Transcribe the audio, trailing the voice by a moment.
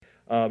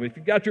If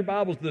you've got your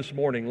Bibles this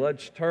morning,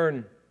 let's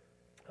turn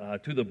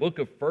to the book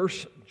of 1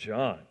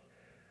 John.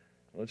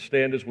 Let's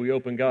stand as we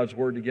open God's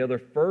Word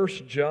together. 1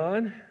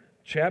 John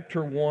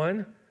chapter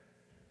 1.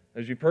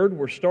 As you've heard,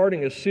 we're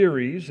starting a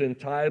series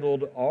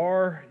entitled,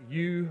 Are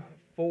You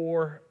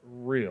For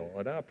Real?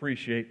 And I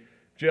appreciate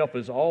Jeff,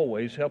 as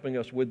always, helping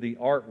us with the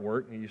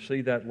artwork. And you see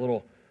that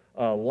little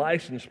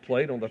license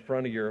plate on the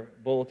front of your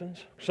bulletins.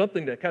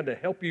 Something to kind of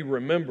help you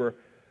remember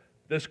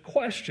this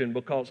question,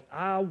 because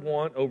I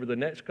want, over the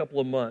next couple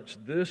of months,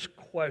 this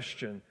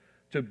question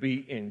to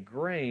be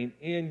ingrained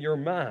in your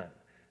mind.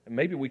 And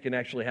maybe we can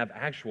actually have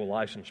actual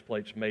license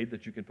plates made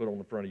that you can put on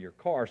the front of your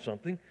car or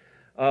something.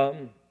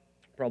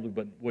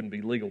 Probably wouldn't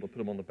be legal to put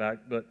them on the back,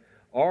 but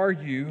are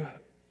you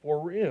for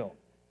real?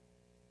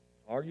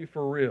 Are you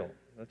for real?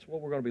 That's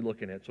what we're going to be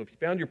looking at. So if you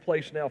found your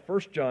place now, 1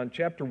 John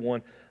chapter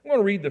 1, I'm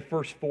going to read the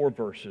first 4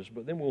 verses,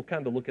 but then we'll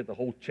kind of look at the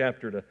whole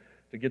chapter to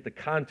get the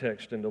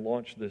context and to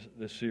launch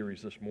this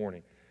series this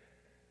morning.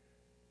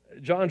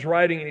 John's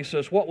writing and he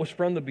says, what was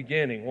from the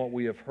beginning, what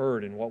we have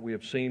heard and what we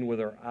have seen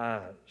with our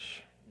eyes,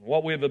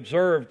 what we have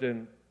observed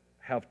and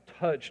have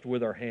touched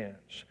with our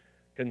hands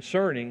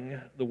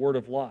concerning the word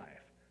of life.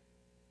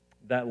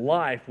 That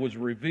life was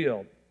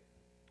revealed,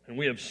 and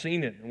we have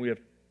seen it, and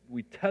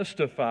we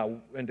testify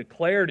and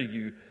declare to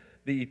you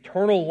the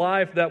eternal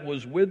life that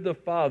was with the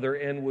Father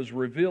and was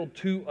revealed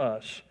to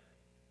us.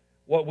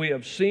 What we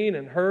have seen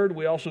and heard,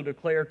 we also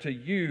declare to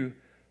you,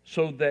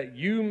 so that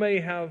you may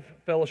have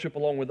fellowship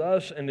along with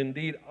us, and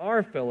indeed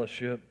our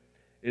fellowship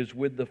is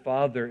with the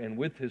Father and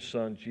with His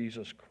Son,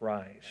 Jesus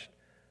Christ.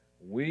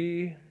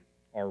 We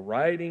are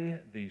writing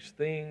these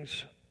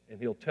things, and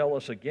He'll tell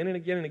us again and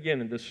again and again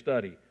in this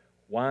study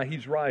why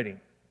He's writing.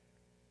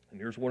 And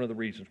here's one of the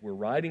reasons. We're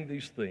writing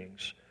these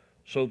things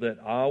so that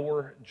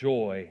our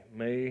joy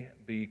may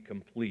be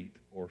complete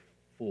or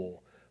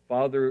full.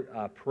 Father,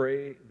 I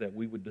pray that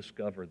we would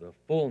discover the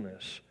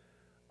fullness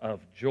of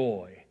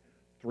joy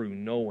through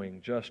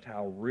knowing just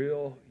how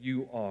real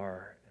you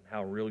are and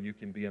how real you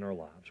can be in our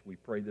lives. We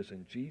pray this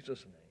in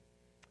Jesus'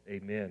 name.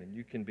 Amen. And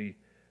you can be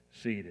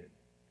seated.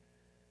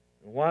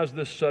 And why is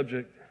this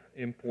subject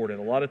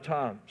important? A lot of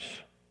times,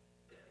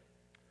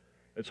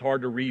 it's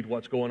hard to read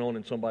what's going on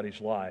in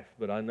somebody's life,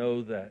 but I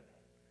know that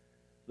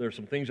there's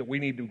some things that we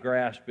need to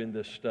grasp in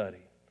this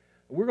study.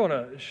 We're going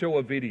to show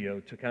a video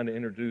to kind of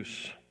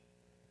introduce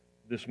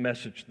this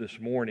message this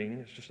morning.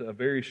 It's just a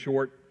very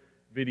short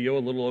video, a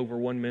little over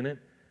 1 minute.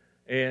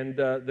 And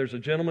there's a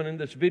gentleman in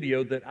this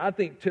video that I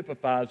think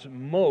typifies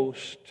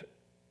most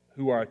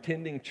who are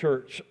attending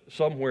church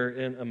somewhere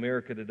in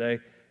America today,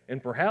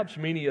 and perhaps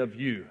many of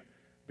you.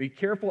 Be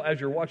careful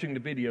as you're watching the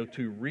video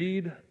to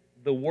read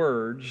the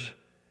words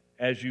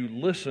as you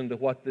listen to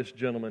what this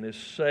gentleman is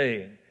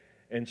saying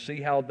and see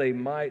how they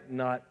might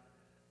not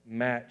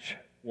match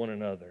one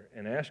another.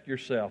 And ask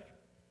yourself,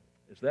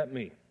 is that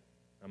me?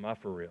 Am I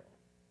for real?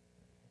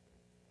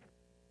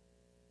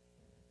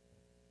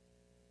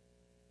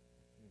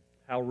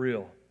 How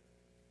real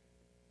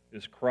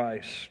is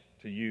Christ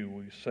to you?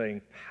 We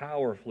sang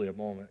powerfully a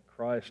moment,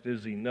 Christ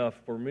is enough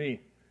for me.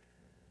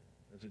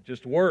 Is it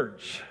just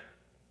words,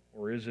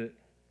 or is it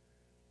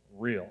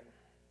real?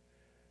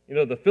 You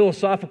know, the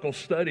philosophical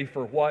study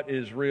for what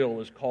is real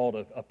is called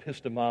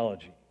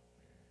epistemology.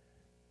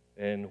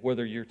 And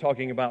whether you're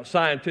talking about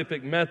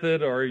scientific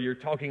method or you're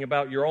talking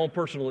about your own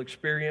personal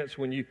experience,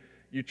 when you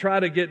try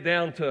to get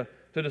down to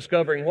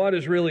discovering what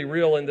is really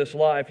real in this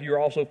life, you're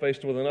also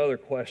faced with another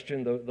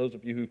question. Those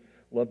of you who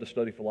love to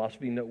study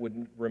philosophy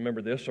would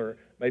remember this, or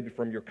maybe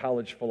from your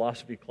college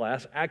philosophy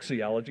class,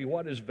 axiology.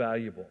 What is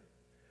valuable?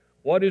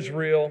 What is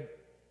real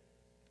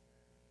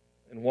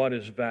and what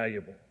is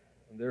valuable?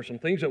 And there are some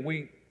things that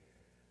we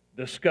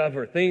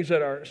discover, things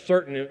that are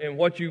certain, and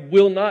what you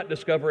will not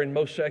discover in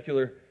most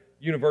secular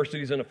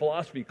universities in a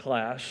philosophy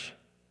class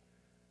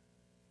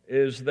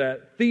is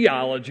that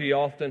theology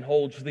often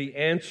holds the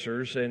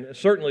answers, and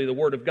certainly the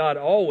Word of God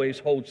always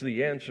holds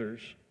the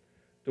answers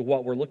to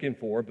what we're looking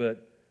for,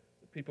 but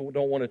people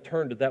don't want to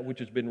turn to that which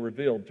has been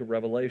revealed, to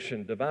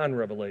revelation, divine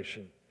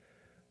revelation.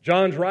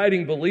 John's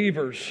writing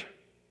believers,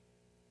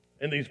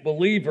 and these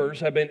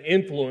believers have been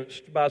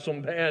influenced by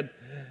some bad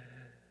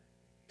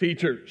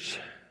teachers.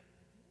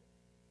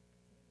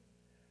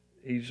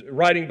 He's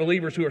writing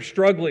believers who are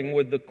struggling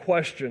with the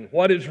question,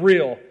 what is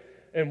real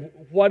and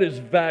what is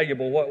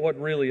valuable, what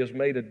really has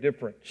made a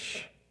difference,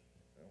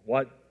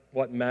 what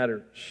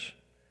matters.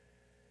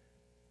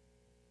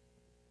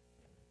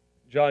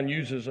 John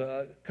uses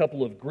a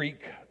couple of Greek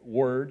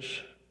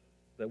words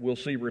that we'll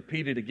see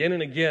repeated again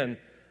and again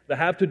that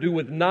have to do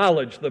with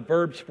knowledge, the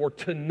verbs for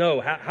to know.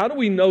 How do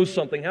we know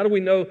something? How do we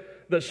know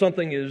that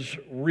something is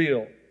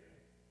real?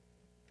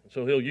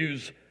 So he'll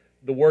use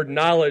the word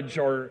knowledge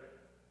or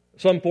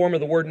some form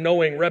of the word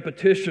knowing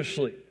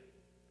repetitiously.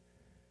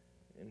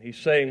 And he's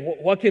saying,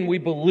 what can we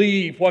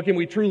believe? What can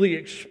we truly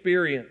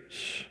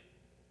experience?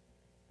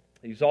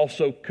 He's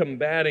also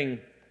combating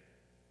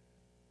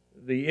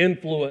the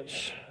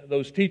influence,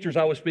 those teachers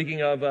I was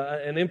speaking of,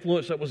 an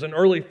influence that was an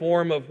early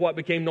form of what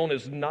became known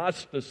as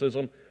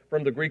Gnosticism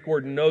from the Greek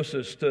word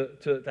gnosis,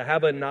 to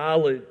have a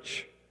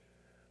knowledge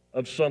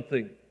of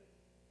something.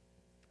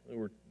 There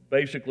were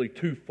basically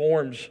two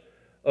forms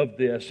of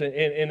this. And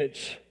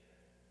its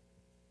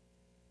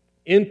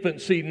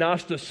infancy,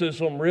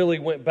 Gnosticism really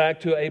went back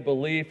to a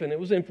belief, and it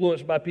was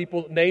influenced by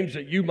people, names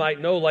that you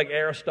might know, like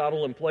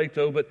Aristotle and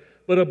Plato,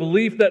 but a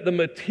belief that the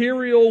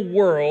material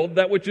world,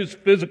 that which is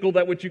physical,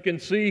 that which you can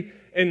see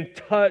and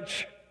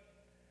touch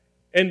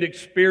and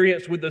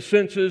experience with the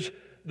senses,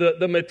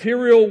 the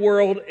material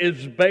world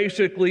is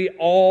basically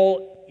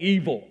all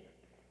evil.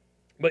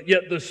 But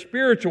yet the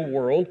spiritual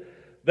world,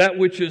 that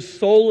which is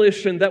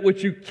soulish and that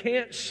which you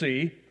can't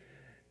see,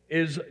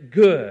 is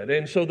good.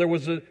 And so there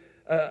was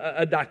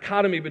a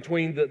dichotomy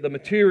between the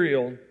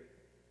material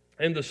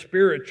and the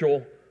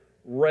spiritual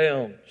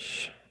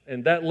realms.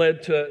 And that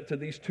led to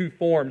these two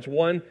forms.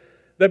 One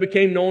that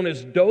became known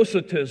as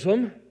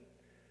Docetism,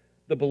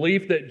 the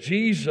belief that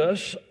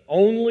Jesus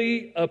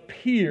only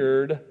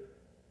appeared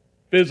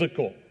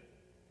physical,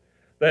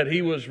 that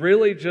he was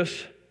really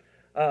just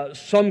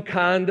some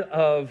kind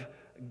of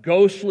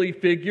ghostly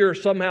figure.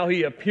 Somehow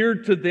he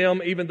appeared to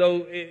them even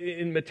though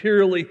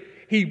materially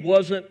he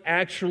wasn't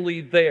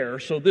actually there.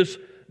 So this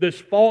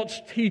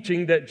false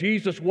teaching that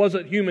Jesus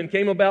wasn't human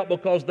came about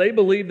because they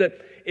believed that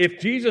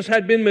if Jesus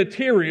had been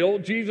material,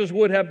 Jesus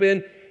would have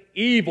been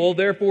evil.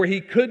 Therefore,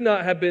 he could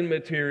not have been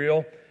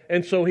material.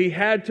 And so he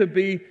had to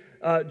be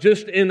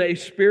just in a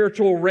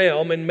spiritual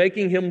realm and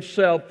making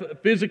himself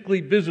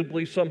physically,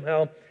 visibly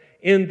somehow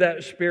in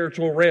that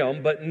spiritual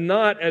realm. But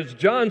not, as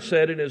John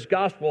said in his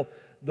gospel,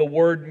 the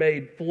Word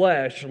made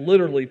flesh,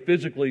 literally,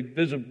 physically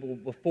visible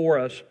before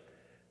us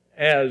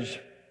as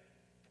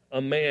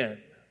a man.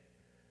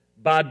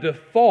 By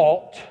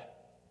default,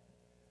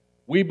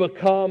 we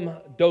become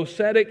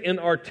docetic in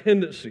our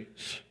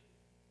tendencies.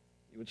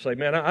 You would say,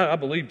 man, I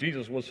believe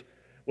Jesus was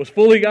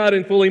fully God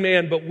and fully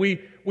man, but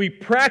we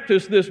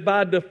practice this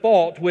by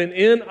default when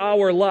in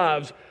our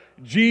lives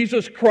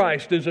Jesus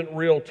Christ isn't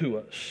real to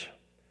us,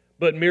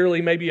 but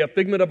merely maybe a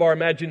figment of our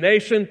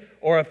imagination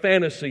or a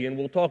fantasy. And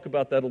we'll talk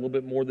about that a little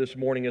bit more this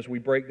morning as we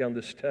break down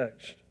this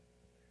text.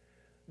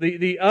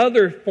 The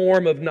other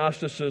form of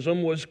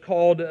Gnosticism was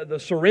called the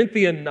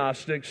Cerinthian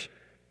Gnostics,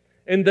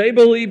 and they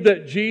believed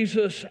that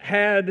Jesus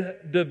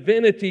had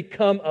divinity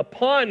come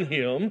upon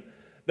him,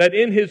 that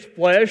in his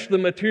flesh, the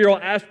material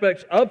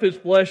aspects of his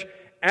flesh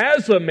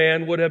as a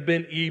man would have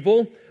been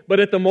evil, but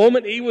at the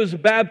moment he was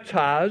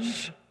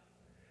baptized,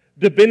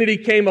 divinity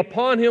came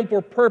upon him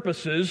for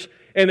purposes,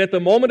 and at the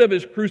moment of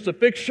his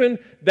crucifixion,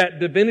 that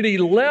divinity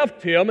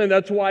left him, and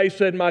that's why he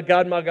said, my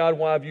God,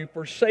 why have you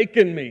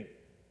forsaken me?"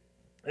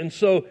 And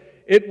so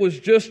it was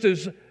just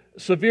as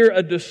severe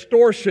a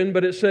distortion,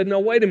 but it said,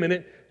 no, wait a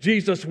minute,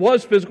 Jesus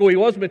was physical, he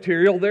was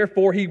material,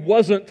 therefore he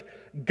wasn't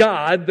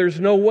God. There's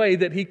no way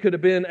that he could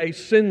have been a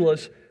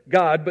sinless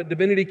God, but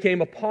divinity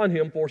came upon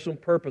him for some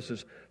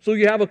purposes. So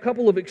you have a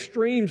couple of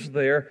extremes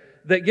there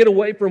that get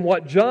away from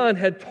what John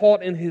had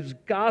taught in his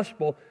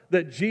gospel,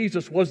 that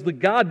Jesus was the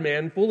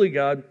God-man, fully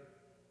God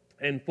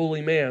and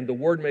fully man, the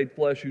Word made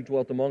flesh who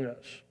dwelt among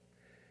us.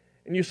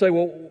 And you say,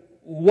 well,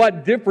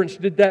 what difference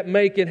did that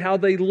make in how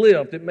they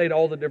lived? It made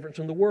all the difference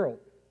in the world.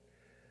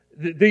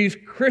 These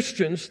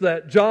Christians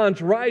that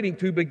John's writing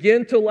to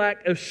begin to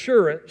lack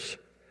assurance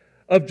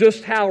of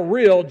just how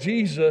real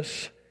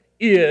Jesus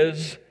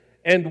is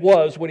and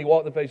was when he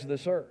walked the face of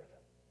this earth.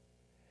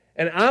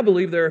 And I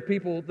believe there are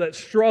people that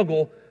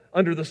struggle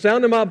under the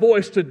sound of my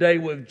voice today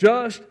with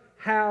just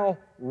how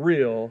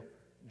real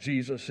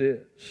Jesus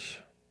is.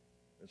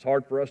 It's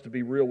hard for us to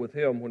be real with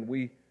him when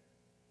we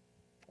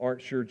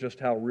aren't sure just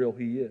how real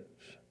he is.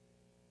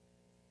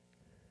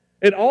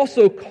 It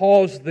also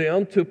caused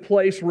them to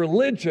place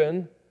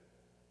religion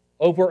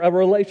over a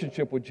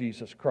relationship with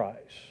Jesus Christ.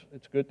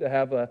 It's good to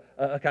have a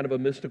kind of a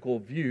mystical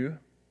view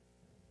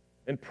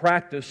and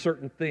practice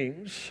certain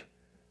things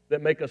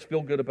that make us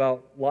feel good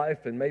about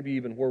life and maybe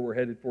even where we're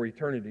headed for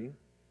eternity.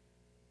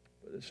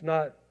 But it's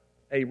not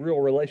a real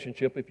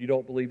relationship if you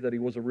don't believe that he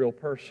was a real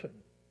person.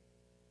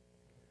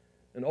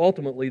 And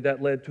ultimately,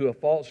 that led to a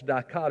false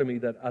dichotomy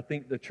that I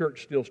think the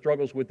church still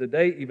struggles with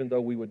today, even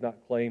though we would not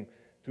claim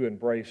to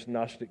embrace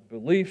Gnostic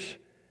beliefs.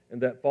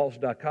 And that false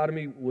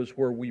dichotomy was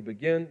where we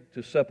begin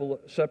to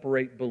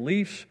separate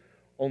beliefs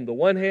on the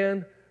one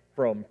hand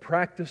from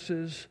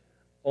practices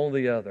on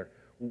the other.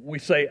 We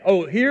say,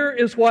 oh, here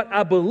is what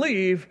I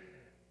believe,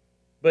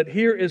 but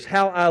here is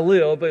how I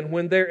live. And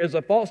when there is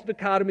a false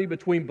dichotomy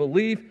between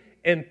belief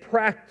and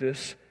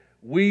practice,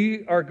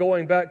 we are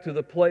going back to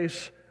the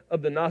place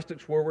of the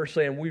Gnostics where we're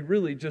saying we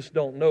really just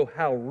don't know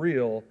how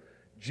real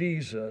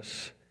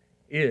Jesus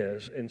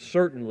is. And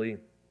certainly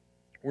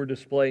we're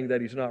displaying that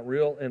he's not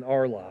real in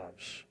our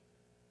lives,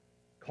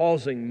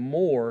 causing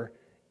more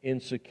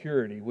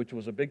insecurity, which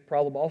was a big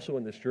problem also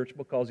in this church,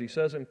 because he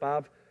says in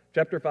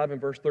chapter 5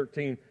 and verse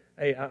 13,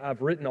 hey,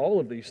 I've written all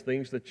of these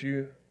things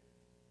to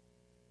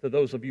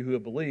those of you who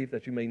have believed,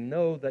 that you may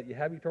know that you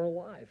have eternal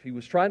life. He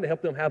was trying to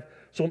help them have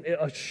some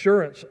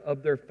assurance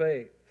of their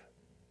faith.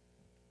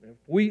 If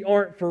we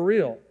aren't for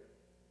real,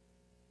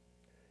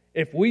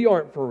 if we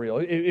aren't for real,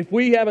 if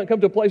we haven't come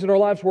to a place in our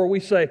lives where we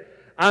say,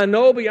 I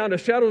know beyond a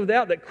shadow of a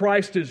doubt that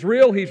Christ is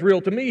real, He's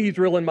real to me, He's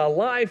real in my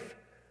life,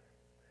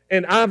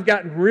 and I've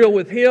gotten real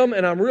with Him,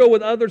 and I'm real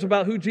with others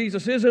about who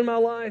Jesus is in my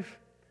life,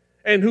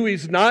 and who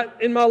He's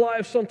not in my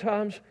life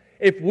sometimes.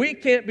 If we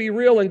can't be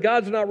real and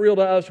God's not real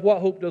to us, what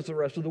hope does the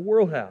rest of the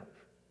world have?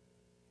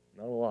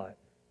 Not a lot.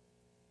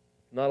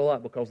 Not a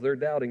lot, because they're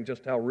doubting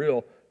just how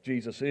real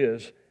Jesus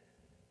is,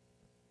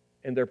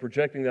 and they're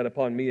projecting that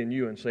upon me and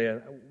you and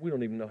saying, we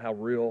don't even know how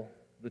real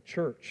the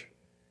church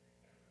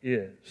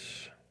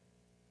is.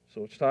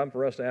 So it's time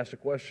for us to ask the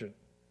question,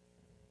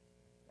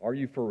 are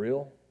you for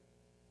real?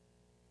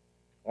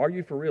 Are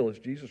you for real? Is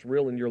Jesus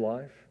real in your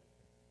life?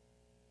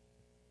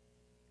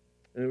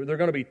 And there are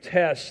going to be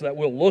tests that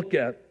we'll look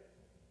at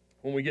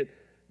when we get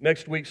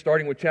next week,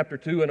 starting with chapter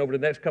 2 and over the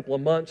next couple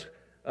of months,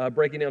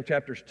 breaking down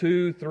chapters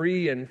 2,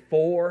 3, and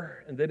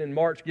 4, and then in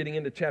March getting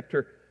into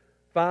chapter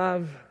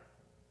 5.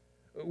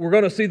 We're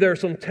going to see there are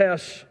some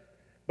tests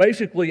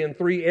basically in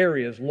 3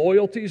 areas: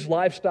 loyalties,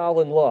 lifestyle,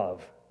 and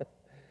love.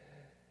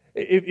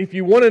 If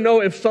you want to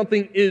know if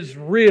something is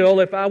real,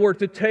 if I were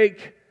to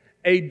take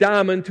a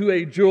diamond to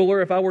a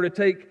jeweler, if I were to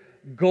take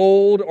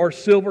gold or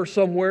silver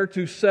somewhere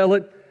to sell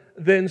it,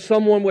 then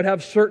someone would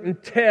have certain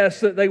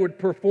tests that they would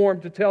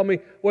perform to tell me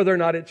whether or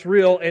not it's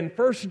real. And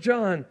 1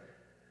 John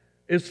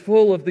is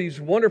full of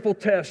these wonderful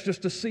tests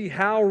just to see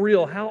how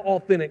real, how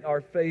authentic our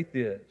faith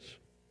is.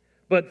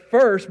 But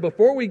first,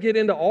 before we get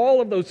into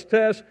all of those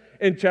tests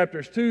in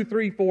chapters 2,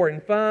 3, 4,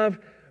 and 5,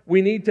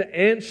 we need to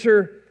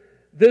answer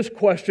this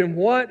question: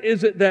 what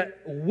is it that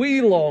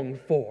we long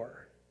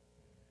for?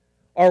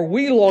 Are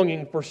we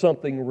longing for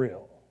something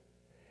real?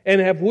 And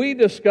have we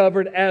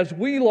discovered, as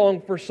we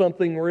long for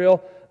something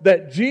real,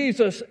 that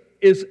Jesus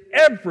is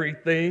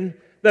everything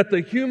that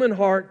the human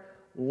heart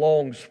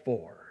longs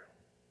for?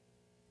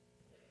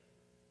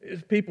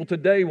 People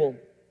today will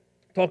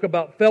talk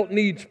about felt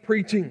needs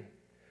preaching.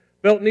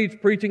 Felt needs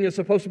preaching is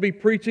supposed to be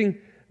preaching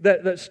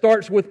that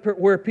starts with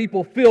where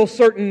people feel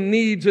certain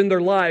needs in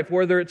their life,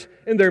 whether it's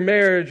in their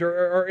marriage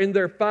or in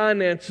their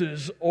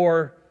finances,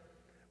 or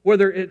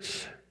whether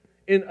it's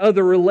in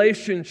other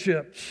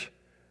relationships,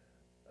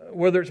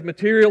 whether it's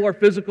material or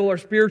physical or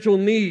spiritual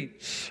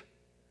needs.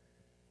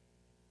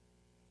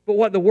 But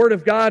what the Word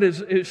of God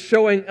is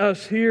showing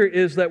us here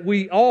is that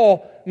we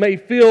all may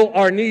feel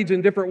our needs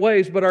in different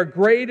ways, but our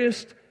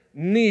greatest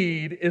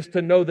need is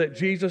to know that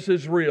Jesus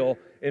is real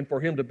and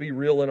for Him to be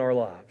real in our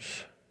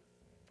lives.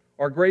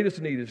 Our greatest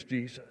need is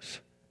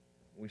Jesus.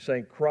 We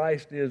say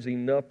Christ is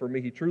enough for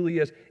me. He truly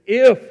is,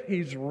 if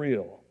He's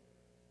real.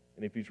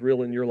 And if He's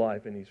real in your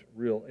life and He's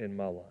real in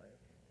my life.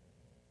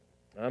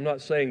 I'm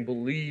not saying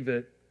believe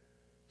it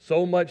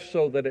so much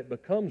so that it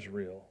becomes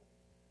real.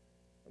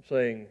 I'm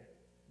saying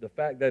the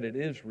fact that it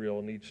is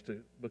real needs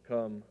to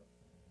become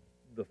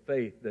the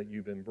faith that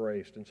you've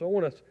embraced. And so I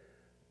want us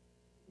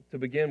to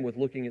begin with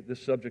looking at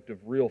this subject of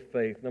real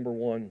faith. Number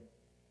one,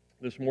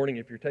 this morning,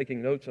 if you're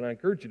taking notes, and I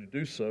encourage you to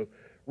do so,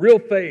 real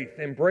faith,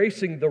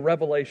 embracing the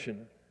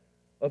revelation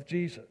of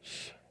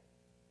Jesus.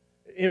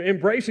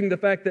 Embracing the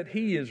fact that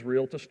He is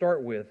real to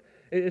start with.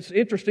 It's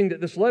interesting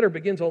that this letter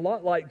begins a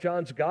lot like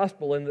John's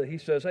gospel in that he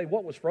says, hey,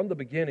 what was from the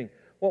beginning,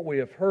 what we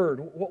have heard,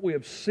 what we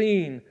have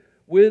seen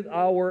with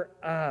our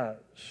eyes.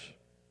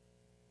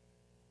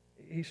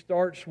 He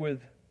starts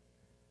with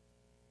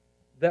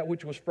that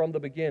which was from the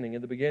beginning.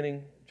 In the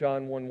beginning,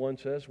 John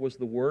 1:1 says, was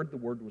the Word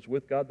was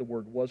with God, the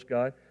Word was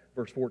God.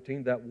 Verse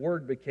 14, that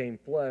Word became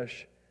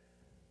flesh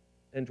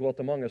and dwelt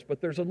among us. But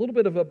there's a little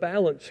bit of a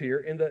balance here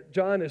in that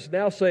John is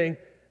now saying,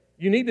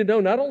 you need to know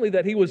not only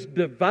that He was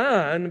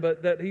divine,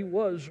 but that He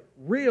was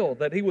real,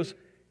 that He was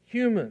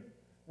human.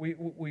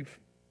 We've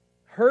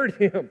heard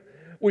Him.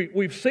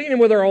 We've seen Him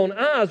with our own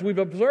eyes. We've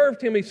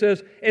observed Him, he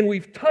says, and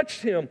we've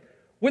touched Him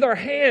with our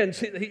hands.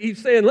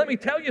 He's saying, let me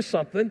tell you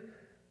something.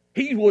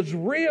 He was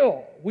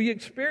real. We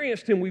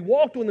experienced Him. We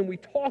walked with Him. We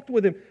talked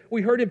with Him.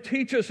 We heard Him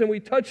teach us, and we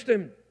touched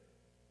Him.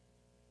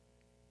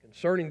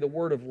 Concerning the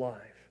word of life.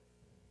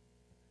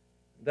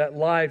 That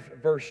life,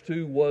 verse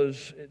 2,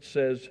 was, it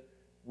says,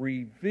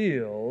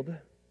 revealed.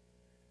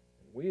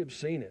 We have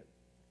seen it.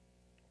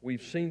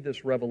 We've seen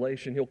this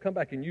revelation. He'll come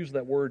back and use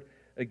that word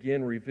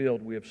again,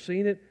 revealed. We have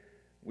seen it.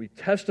 We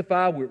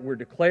testify. We're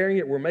declaring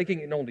it. We're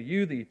making it known to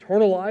you. The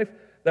eternal life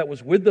that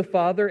was with the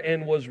Father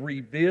and was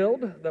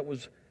revealed, that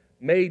was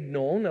made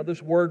known. Now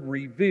this word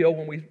reveal,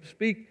 when we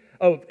speak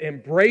of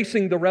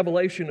embracing the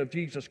revelation of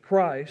Jesus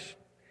Christ,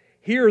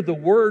 here the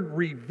word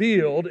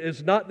revealed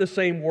is not the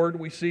same word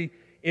we see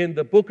in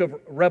the book of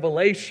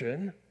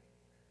Revelation,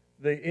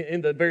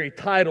 in the very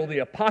title, the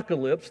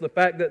Apocalypse, the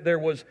fact that there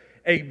was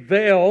a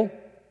veil,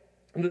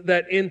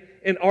 that in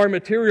our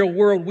material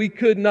world we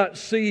could not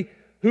see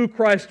who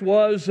Christ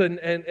was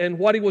and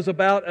what He was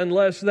about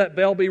unless that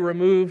veil be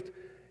removed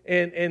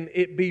and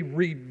it be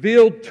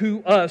revealed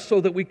to us so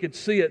that we could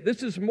see it.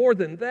 This is more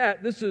than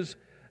that. This is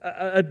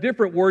a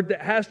different word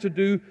that has to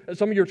do, as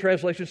some of your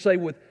translations say,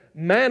 with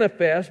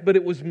manifest, but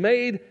it was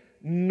made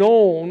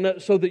known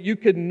so that you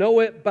could know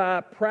it by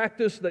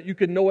practice, that you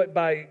could know it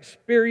by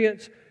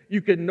experience,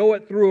 you can know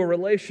it through a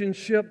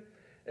relationship,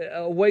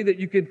 a way that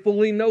you can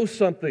fully know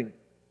something.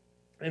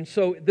 And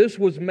so this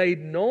was made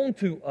known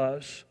to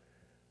us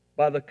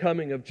by the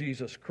coming of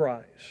Jesus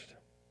Christ.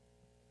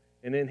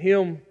 And in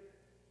Him,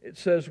 it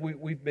says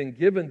we've been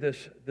given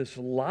this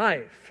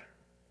life,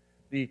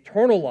 the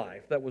eternal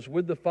life that was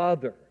with the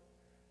Father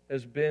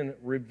has been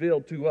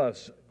revealed to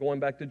us. Going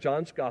back to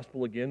John's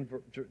Gospel again,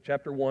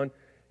 chapter 1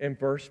 and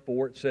verse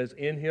 4, it says,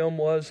 "In Him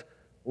was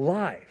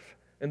life,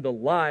 and the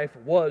life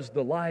was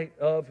the light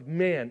of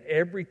man."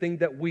 Everything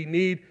that we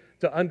need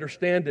to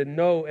understand and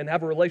know and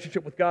have a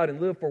relationship with God and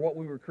live for what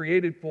we were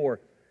created for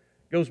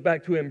goes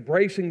back to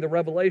embracing the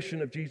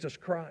revelation of Jesus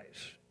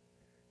Christ.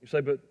 You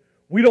say, but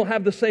we don't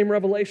have the same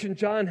revelation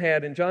John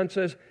had. And John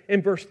says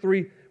in verse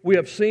 3, "We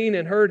have seen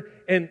and heard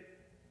and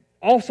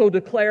also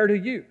declare to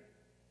you."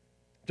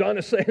 John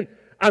is saying,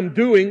 I'm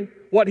doing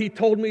what He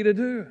told me to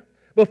do.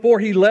 Before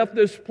He left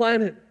this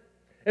planet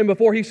and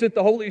before He sent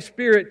the Holy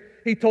Spirit,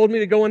 He told me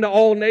to go into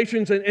all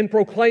nations and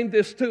proclaim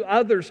this to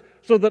others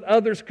so that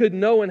others could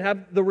know and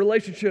have the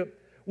relationship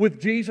with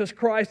Jesus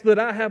Christ that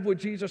I have with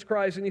Jesus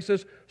Christ. And He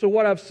says, so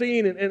what I've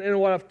seen and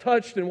what I've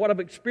touched and what I've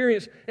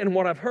experienced and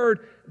what I've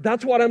heard,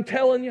 that's what I'm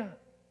telling you.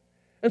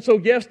 And so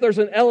yes, there's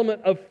an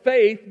element of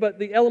faith, but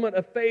the element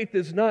of faith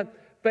is not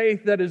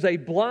faith that is a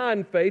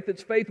blind faith.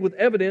 It's faith with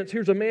evidence.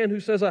 Here's a man who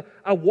says,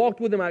 I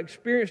walked with Him, I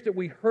experienced it,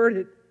 we heard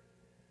it.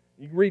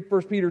 You can read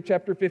 1 Peter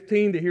chapter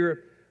 15 to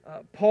hear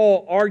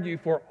Paul argue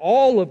for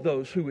all of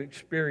those who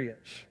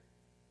experience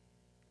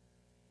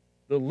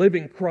the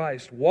living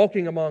Christ,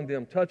 walking among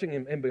them, touching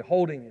Him and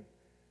beholding Him.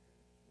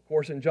 Of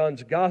course, in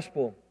John's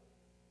Gospel,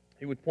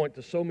 he would point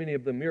to so many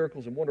of the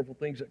miracles and wonderful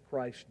things that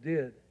Christ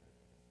did.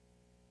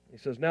 He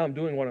says, now I'm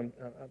doing what I'm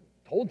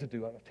told to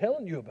do. I'm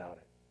telling you about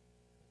it.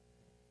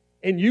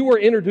 And you were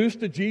introduced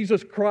to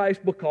Jesus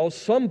Christ because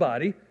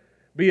somebody,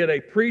 be it a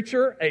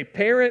preacher, a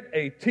parent,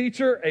 a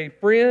teacher, a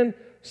friend,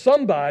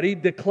 somebody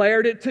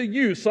declared it to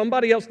you.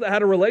 Somebody else that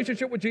had a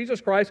relationship with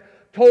Jesus Christ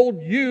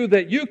told you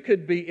that you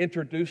could be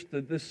introduced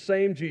to this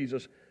same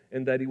Jesus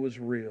and that He was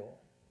real.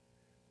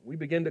 We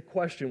begin to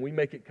question. We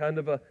make it kind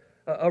of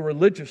a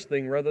religious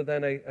thing rather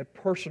than a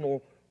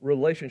personal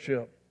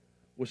relationship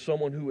with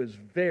someone who is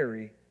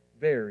very,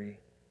 very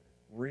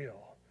real.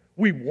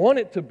 We want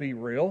it to be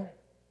real,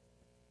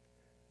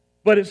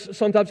 but it's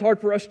sometimes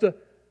hard for us to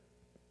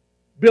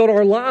build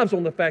our lives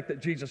on the fact that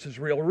Jesus is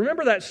real.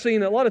 Remember that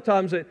scene a lot of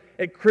times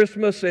at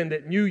Christmas and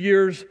at New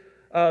Year's,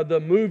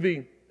 the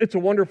movie It's a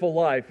Wonderful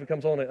Life. It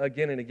comes on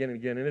again and again and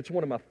again, and it's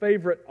one of my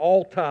favorite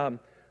all-time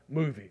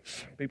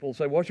movies. People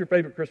say, what's your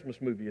favorite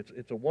Christmas movie?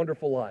 It's a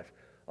Wonderful Life.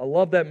 I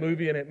love that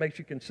movie, and it makes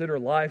you consider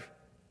life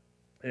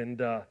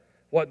and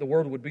what the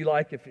world would be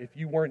like if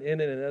you weren't in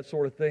it and that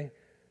sort of thing.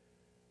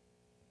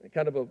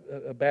 Kind of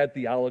a bad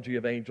theology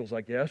of angels,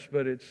 I guess,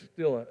 but it's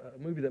still a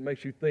movie that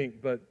makes you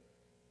think. But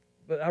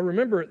I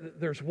remember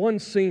there's one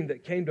scene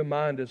that came to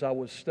mind as I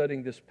was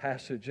studying this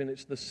passage, and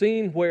it's the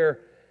scene where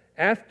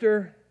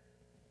after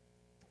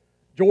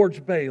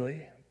George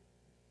Bailey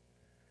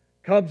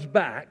comes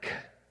back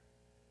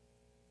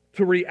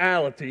to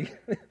reality,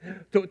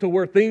 to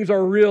where things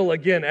are real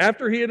again,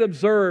 after he had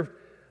observed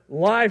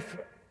life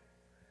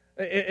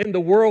in the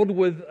world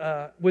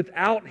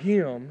without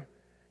him,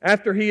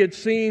 after he had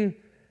seen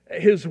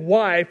his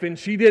wife and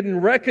she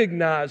didn't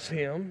recognize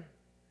him,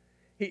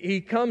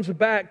 he comes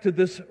back to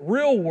this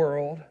real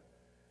world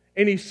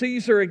and he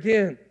sees her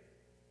again.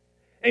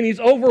 And he's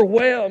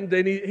overwhelmed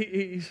and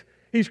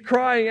he's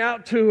crying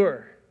out to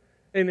her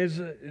in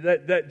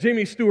that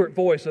Jimmy Stewart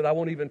voice that I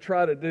won't even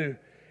try to do.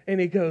 And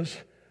he goes,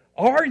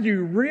 "Are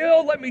you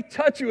real? Let me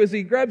touch you." As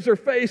he grabs her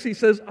face, he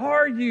says,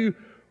 "Are you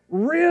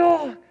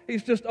real?"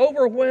 He's just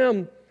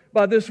overwhelmed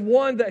by this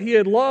one that he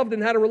had loved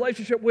and had a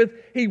relationship with.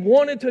 He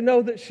wanted to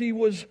know that she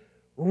was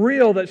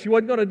real, that she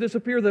wasn't going to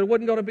disappear, that it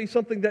wasn't going to be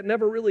something that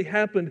never really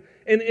happened.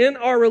 And in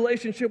our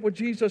relationship with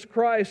Jesus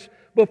Christ,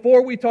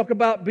 before we talk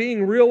about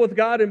being real with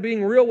God and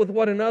being real with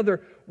one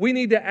another, we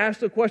need to ask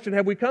the question,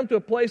 have we come to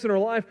a place in our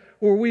life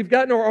where we've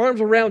gotten our arms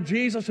around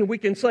Jesus and we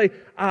can say,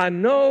 I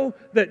know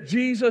that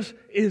Jesus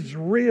is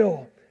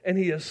real and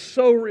He is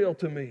so real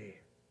to me.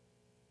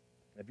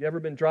 Have you ever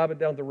been driving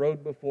down the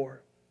road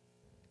before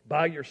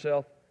by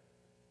yourself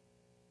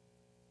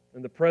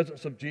and the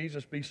presence of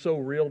Jesus be so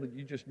real that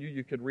you just knew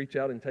you could reach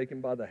out and take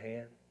Him by the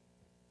hand?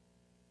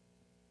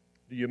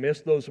 Do you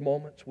miss those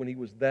moments when He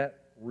was that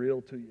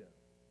real to you?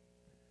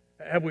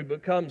 Have we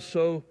become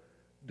so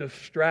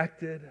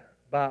distracted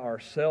by our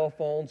cell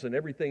phones and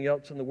everything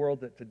else in the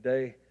world that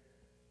today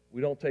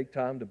we don't take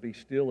time to be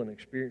still and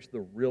experience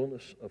the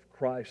realness of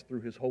Christ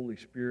through His Holy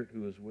Spirit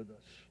who is with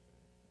us?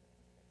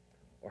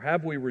 Or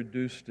have we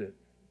reduced it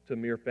to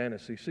mere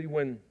fantasy? See,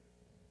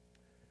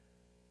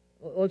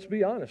 let's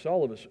be honest,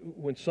 all of us,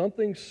 when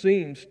something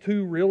seems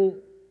too real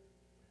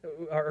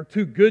or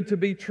too good to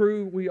be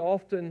true, we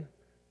often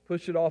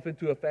push it off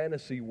into a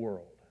fantasy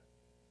world.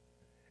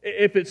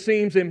 If it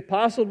seems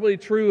impossibly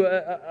true,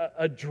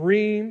 a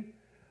dream,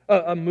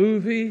 a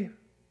movie,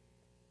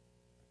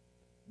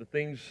 the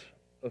things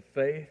of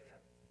faith,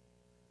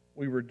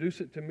 we reduce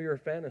it to mere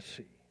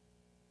fantasy.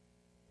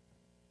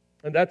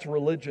 And that's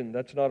religion.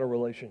 That's not a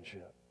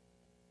relationship.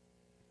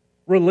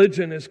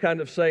 Religion is kind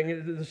of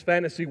saying this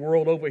fantasy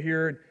world over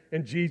here,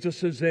 and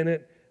Jesus is in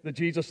it. The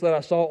Jesus that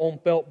I saw on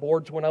felt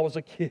boards when I was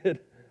a kid.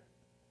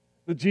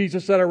 The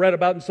Jesus that I read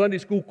about in Sunday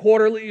school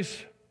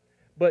quarterlies.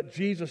 But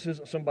Jesus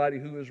isn't somebody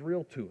who is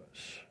real to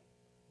us.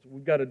 So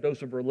we've got a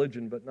dose of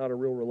religion, but not a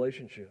real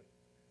relationship.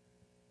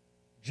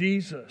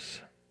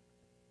 Jesus,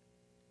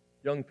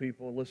 young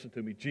people, listen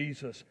to me.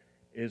 Jesus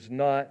is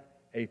not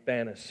a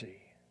fantasy.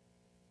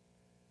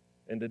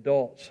 And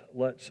adults,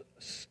 let's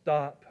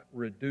stop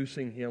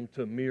reducing Him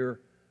to mere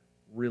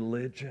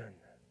religion.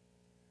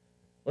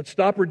 Let's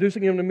stop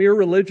reducing Him to mere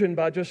religion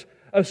by just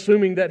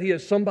assuming that He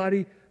is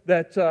somebody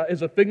that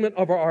is a figment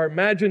of our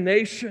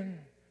imagination.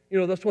 You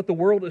know, that's what the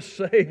world is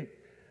saying.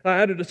 I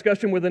had a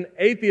discussion with an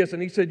atheist,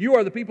 and he said, you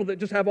are the people that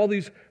just have all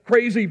these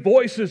crazy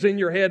voices in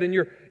your head, and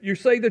you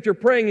say that you're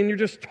praying, and you're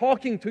just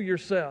talking to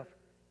yourself.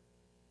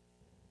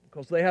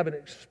 Because they haven't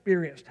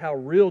experienced how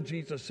real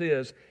Jesus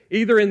is,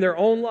 either in their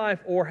own life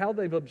or how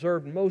they've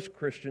observed most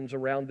Christians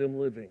around them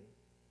living.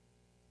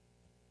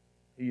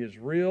 He is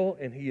real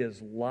and He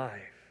is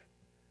life.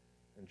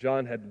 And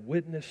John had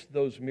witnessed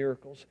those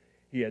miracles.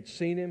 He had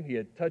seen Him, he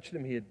had touched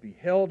Him, he had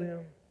beheld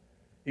Him.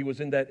 He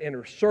was in that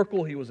inner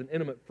circle. He was an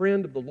intimate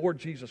friend of the Lord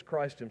Jesus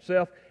Christ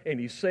Himself. And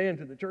He's saying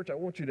to the church, I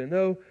want you to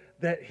know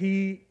that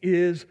He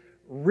is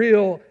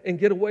real, and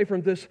get away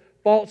from this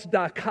false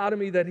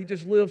dichotomy that He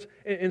just lives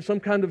in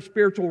some kind of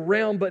spiritual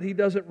realm, but He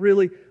doesn't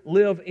really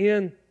live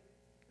in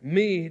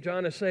me.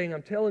 John is saying,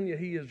 I'm telling you,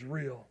 He is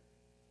real.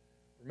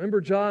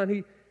 Remember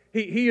John?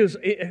 He is,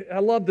 I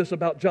love this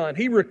about John.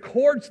 He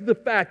records the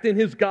fact in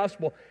his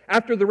gospel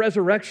after the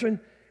resurrection.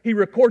 He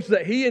records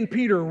that he and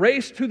Peter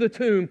raced to the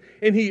tomb,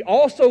 and he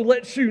also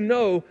lets you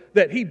know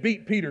that he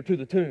beat Peter to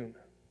the tomb.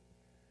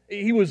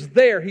 He was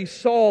there. He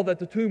saw that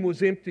the tomb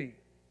was empty.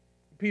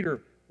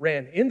 Peter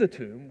ran in the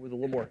tomb with a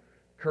little more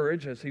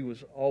courage, as he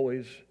was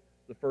always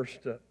the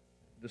first to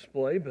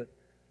display, but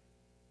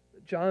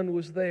John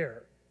was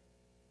there.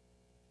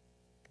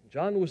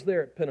 John was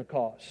there at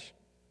Pentecost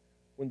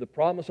when the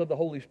promise of the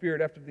Holy Spirit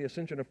after the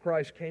ascension of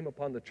Christ came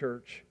upon the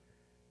church.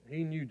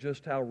 He knew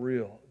just how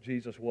real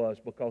Jesus was,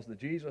 because the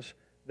Jesus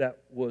that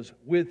was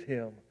with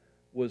Him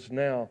was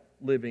now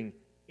living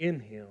in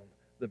Him,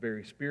 the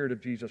very Spirit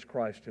of Jesus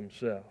Christ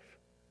Himself.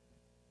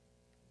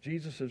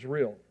 Jesus is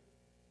real.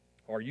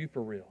 Are you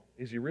for real?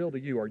 Is He real to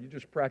you? Are you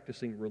just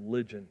practicing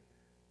religion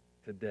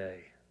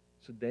today?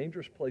 It's a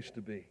dangerous place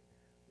to be.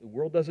 The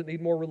world doesn't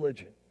need more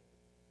religion.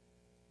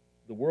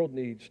 The world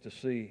needs to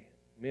see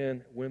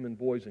men, women,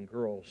 boys, and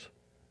girls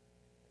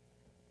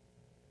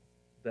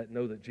that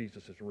know that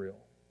Jesus is real.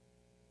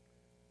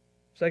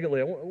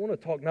 Secondly, I want to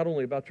talk not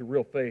only about your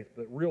real faith,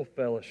 but real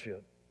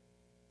fellowship.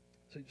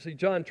 See,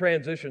 John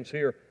transitions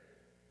here.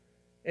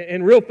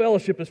 And real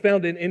fellowship is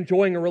found in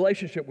enjoying a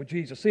relationship with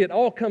Jesus. See, it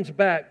all comes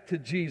back to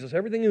Jesus.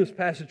 Everything in this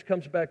passage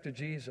comes back to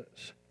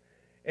Jesus.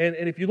 And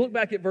if you look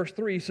back at verse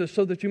 3, he says,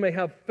 so that you may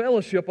have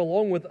fellowship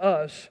along with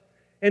us.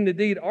 And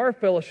indeed, our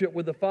fellowship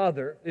with the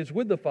Father is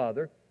with the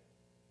Father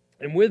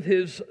and with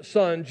His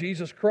Son,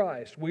 Jesus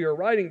Christ. We are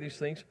writing these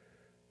things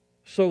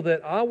so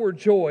that our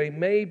joy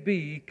may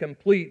be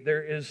complete.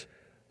 There is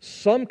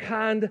some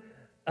kind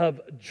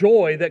of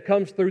joy that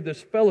comes through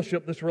this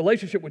fellowship, this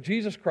relationship with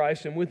Jesus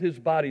Christ and with His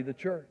body, the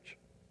church.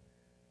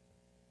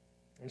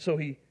 And so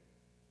he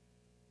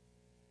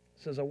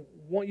says, I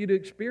want you to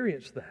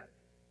experience that.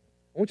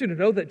 I want you to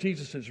know that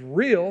Jesus is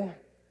real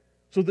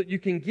so that you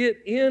can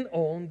get in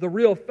on the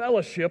real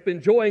fellowship,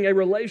 enjoying a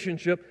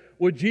relationship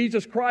with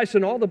Jesus Christ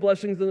and all the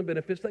blessings and the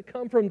benefits that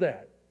come from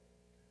that.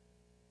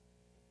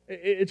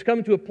 It's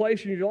coming to a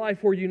place in your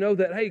life where you know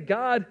that, hey,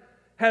 God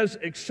has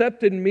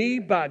accepted me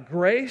by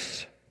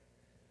grace,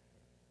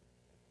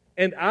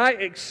 and I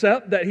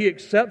accept that He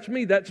accepts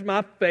me. That's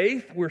my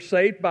faith. We're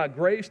saved by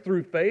grace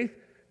through faith.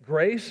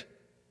 Grace,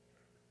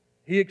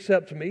 He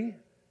accepts me.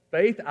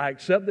 Faith, I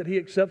accept that He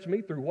accepts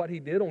me through what He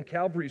did on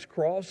Calvary's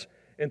cross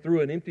and through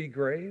an empty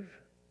grave.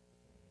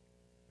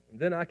 And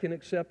then I can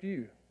accept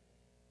you,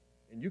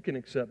 and you can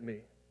accept me,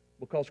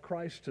 because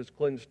Christ has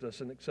cleansed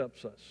us and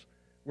accepts us.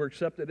 We're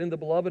accepted in the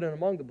beloved and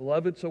among the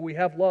beloved, so we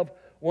have love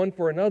one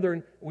for another,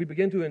 and we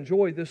begin to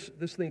enjoy this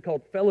thing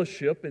called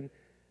fellowship. And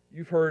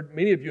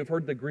many of you have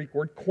heard the Greek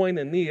word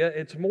koinonia.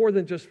 It's more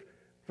than just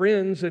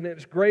friends, and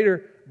it's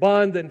greater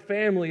bond than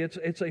family.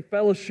 It's a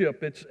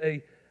fellowship. It's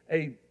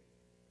a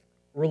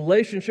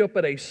relationship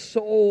at a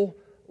soul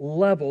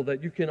level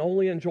that you can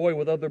only enjoy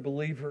with other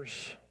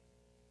believers.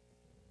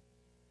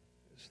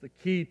 It's the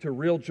key to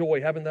real joy,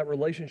 having that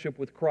relationship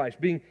with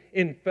Christ, being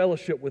in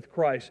fellowship with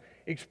Christ,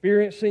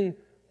 experiencing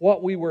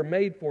what we were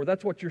made for.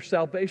 That's what your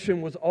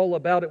salvation was all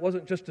about. It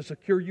wasn't just to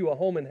secure you a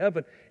home in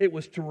heaven. It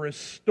was to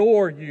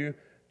restore you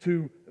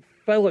to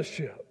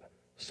fellowship,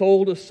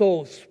 soul to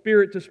soul,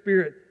 spirit to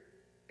spirit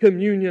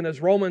communion, as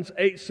Romans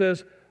 8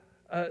 says,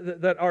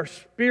 that our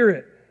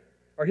spirit,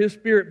 or His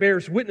Spirit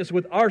bears witness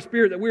with our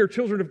spirit that we are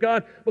children of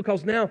God,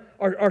 because now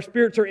our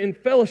spirits are in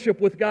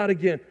fellowship with God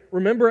again.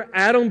 Remember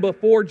Adam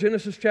before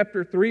Genesis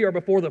chapter 3, or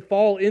before the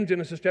fall in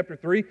Genesis chapter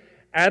 3?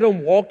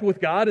 Adam walked with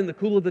God in the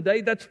cool of the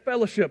day, that's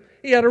fellowship.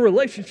 He had a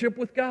relationship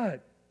with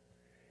God.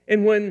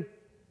 And when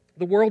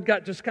the world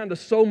got just kind of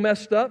so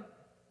messed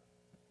up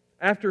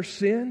after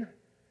sin,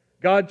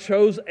 God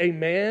chose a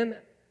man,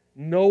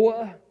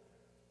 Noah,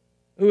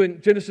 who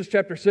in Genesis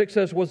chapter 6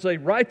 says was a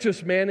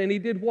righteous man, and he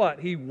did what?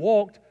 He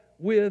walked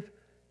with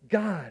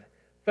God.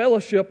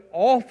 Fellowship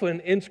often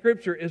in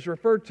Scripture is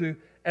referred to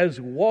as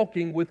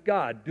walking with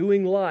God,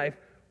 doing life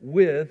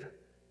with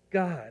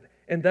God.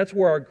 And that's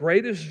where our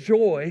greatest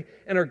joy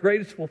and our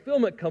greatest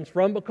fulfillment comes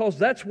from, because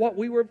that's what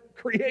we were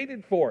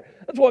created for.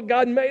 That's what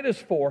God made us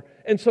for.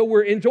 And so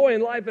we're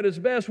enjoying life at its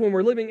best when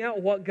we're living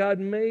out what God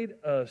made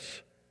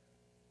us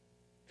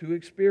to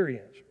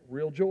experience,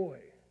 real joy.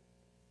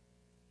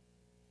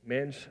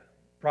 Man's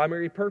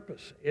primary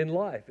purpose in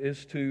life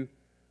is to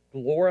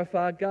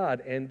glorify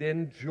God and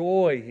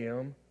enjoy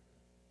Him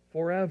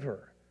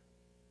forever,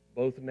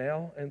 both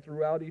now and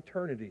throughout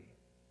eternity.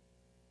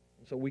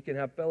 And so we can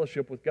have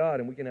fellowship with God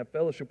and we can have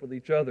fellowship with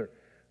each other.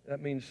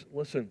 That means,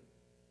 listen,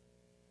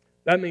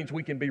 that means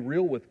we can be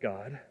real with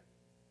God.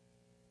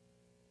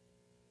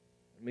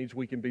 It means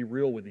we can be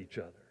real with each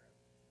other.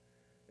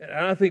 And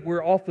I think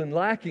we're often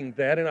lacking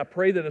that, and I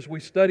pray that as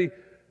we study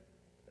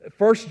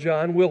 1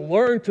 John, we'll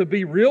learn to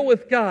be real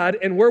with God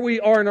and where we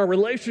are in our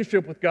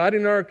relationship with God,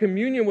 in our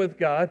communion with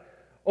God,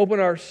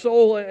 open our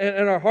soul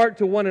and our heart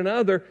to one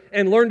another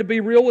and learn to be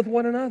real with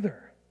one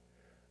another.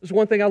 There's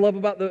one thing I love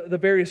about the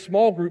various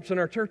small groups in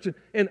our church,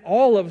 and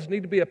all of us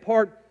need to be a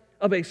part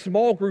of a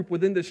small group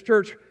within this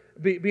church,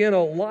 be in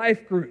a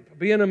life group,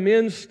 be in a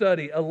men's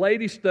study, a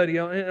ladies' study,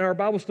 in our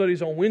Bible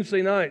studies on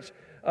Wednesday nights.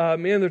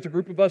 There's a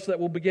group of us that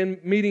will begin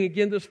meeting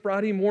again this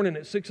Friday morning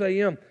at 6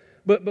 a.m.,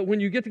 But when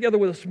you get together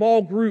with a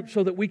small group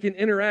so that we can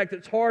interact,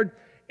 it's hard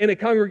in a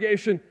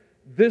congregation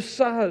this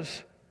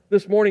size.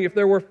 This morning, if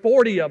there were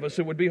 40 of us,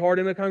 it would be hard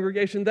in a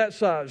congregation that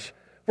size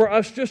for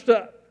us just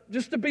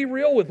to be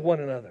real with one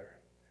another.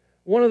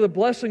 One of the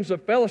blessings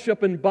of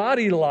fellowship and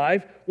body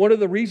life, one of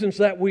the reasons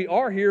that we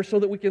are here so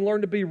that we can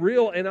learn to be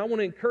real, and I want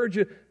to encourage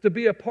you to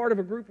be a part of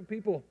a group of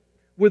people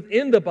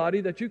within the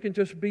body that you can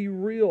just be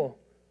real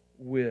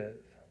with.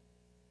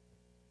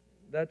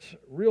 That's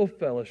real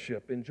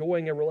fellowship,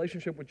 enjoying a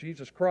relationship with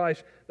Jesus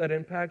Christ that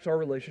impacts our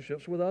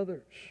relationships with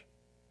others.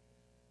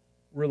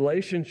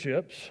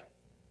 Relationships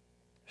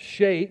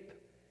shape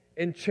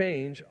and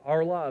change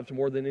our lives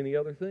more than any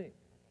other thing.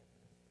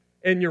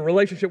 And your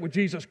relationship with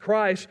Jesus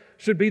Christ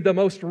should be the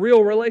most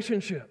real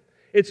relationship.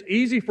 It's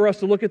easy for us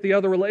to look at the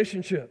other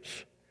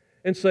relationships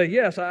and say,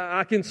 yes,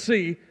 I can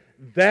see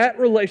that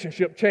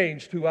relationship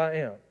changed who I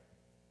am.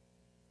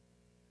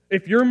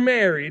 If you're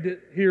married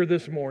here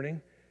this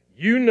morning,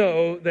 you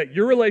know that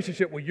your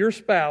relationship with your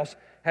spouse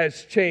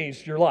has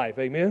changed your life.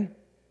 Amen?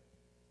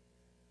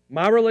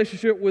 My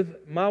relationship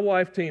with my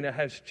wife, Tina,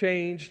 has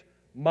changed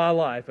my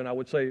life, and I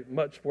would say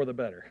much for the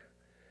better.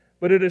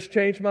 But it has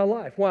changed my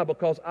life. Why?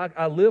 Because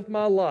I live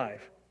my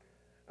life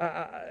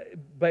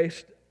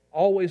based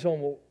always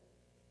on, well,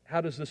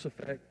 how does this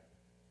affect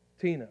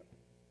Tina?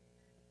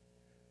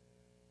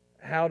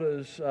 How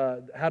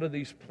do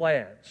these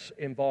plans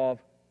involve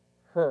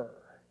her?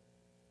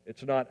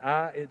 It's not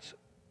I, it's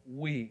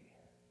we.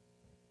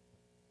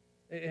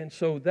 And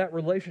so that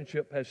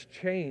relationship has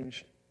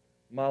changed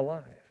my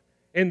life.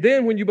 And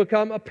then when you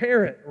become a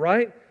parent,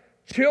 right?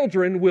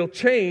 Children will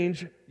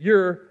change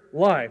your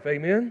life.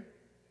 Amen?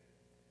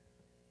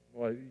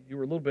 Well, you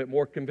were a little bit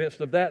more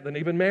convinced of that than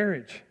even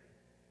marriage.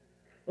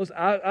 Listen,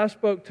 I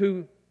spoke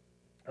to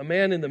a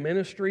man in the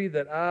ministry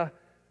that I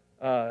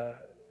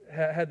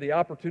had the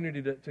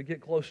opportunity to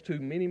get close to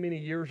many, many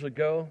years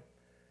ago.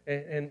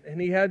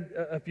 And he had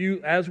a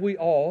few, as we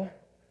all,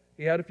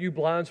 he had a few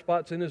blind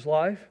spots in his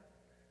life.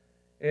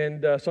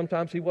 And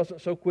sometimes he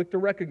wasn't so quick to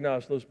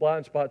recognize those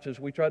blind spots as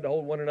we tried to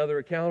hold one another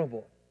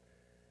accountable.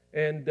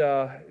 And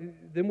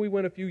then we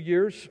went a few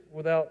years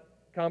without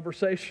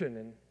conversation.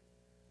 And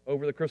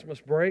over the Christmas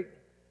break,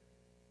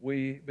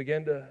 we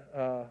began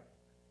to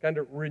kind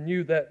of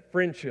renew that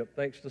friendship.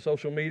 Thanks to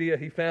social media,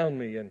 he found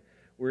me, and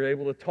we were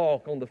able to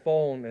talk on the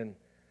phone.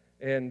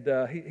 And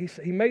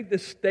he made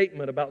this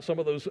statement about some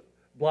of those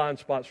blind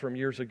spots from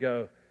years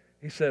ago.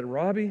 He said,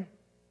 Robbie,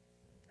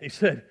 he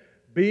said,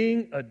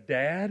 being a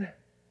dad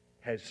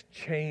has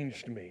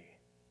changed me.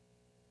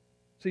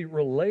 See,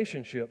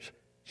 relationships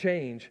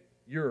change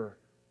your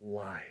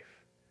life.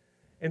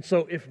 And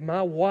so if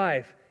my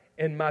wife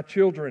and my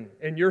children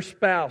and your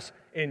spouse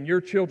and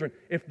your children,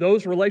 if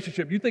those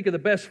relationships, you think of the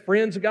best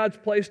friends God's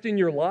placed in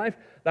your life,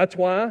 that's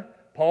why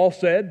Paul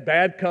said,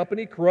 bad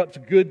company corrupts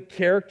good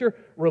character.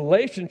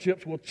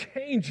 Relationships will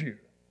change you.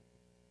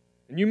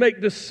 And you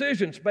make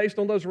decisions based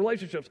on those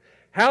relationships.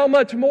 How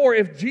much more,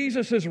 if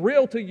Jesus is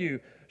real to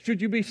you, should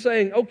you be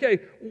saying, okay,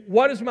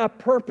 what is my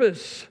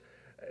purpose?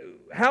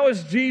 How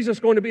is Jesus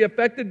going to be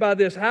affected by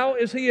this? How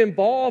is He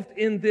involved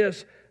in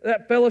this?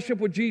 That fellowship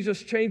with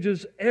Jesus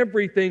changes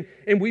everything,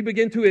 and we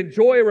begin to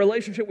enjoy a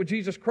relationship with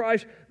Jesus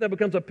Christ that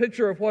becomes a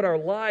picture of what our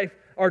life,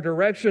 our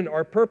direction,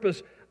 our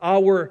purpose,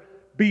 our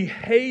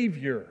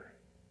behavior.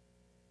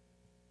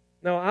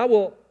 Now, I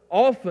will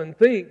often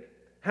think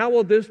How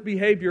will this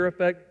behavior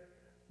affect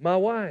my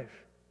wife?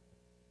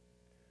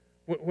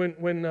 When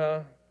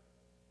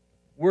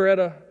we're at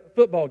a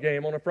football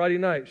game on a Friday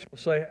night, she'll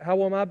say, how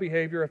will my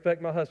behavior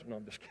affect my husband? No,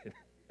 I'm just kidding.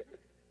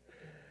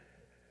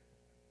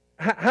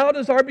 How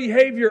does our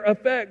behavior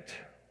affect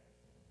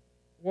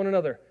one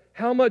another?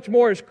 How much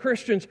more as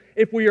Christians,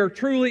 if we are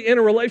truly in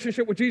a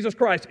relationship with Jesus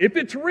Christ, if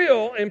it's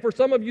real, and for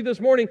some of you this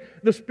morning,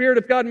 the Spirit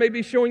of God may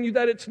be showing you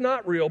that it's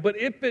not real, but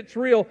if it's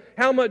real,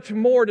 how much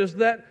more does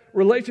that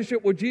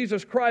relationship with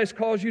Jesus Christ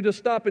cause you to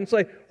stop and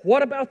say,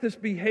 what about this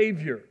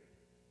behavior?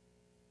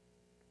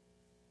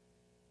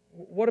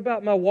 What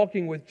about my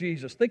walking with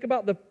Jesus? Think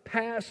about the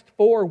past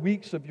 4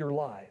 weeks of your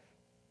life.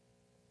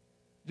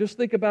 Just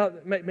think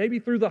about maybe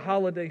through the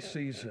holiday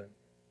season.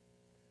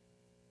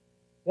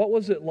 What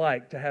was it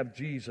like to have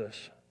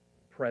Jesus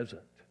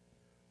present?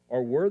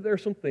 Or were there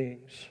some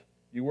things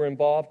you were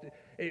involved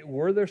in?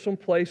 Were there some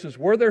places,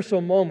 were there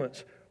some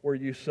moments where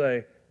you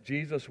say,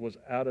 Jesus was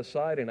out of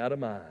sight and out of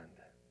mind?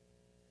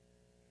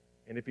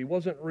 And if He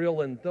wasn't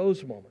real in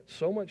those moments,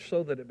 so much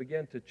so that it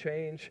began to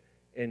change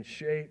and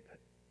shape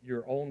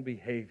your own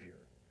behavior,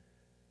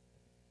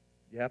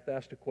 you have to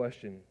ask the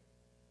question,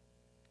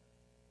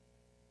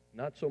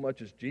 not so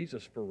much is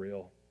Jesus for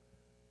real,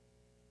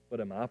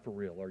 but am I for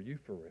real? Are you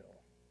for real?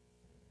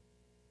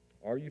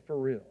 Are you for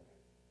real?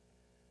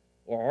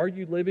 Or are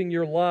you living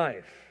your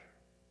life?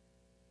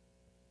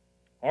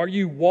 Are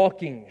you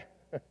walking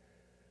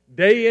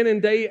day in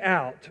and day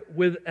out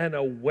with an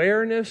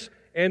awareness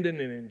and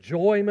an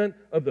enjoyment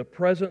of the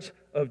presence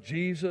of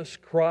Jesus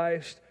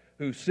Christ,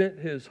 who sent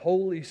His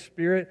Holy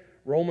Spirit?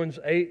 Romans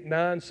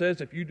 8:9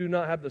 says, if you do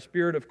not have the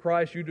Spirit of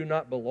Christ, you do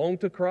not belong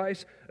to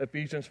Christ.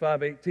 Ephesians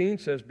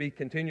 5:18 says, be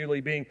continually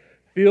being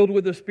filled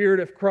with the Spirit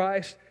of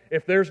Christ.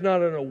 If there's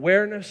not an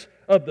awareness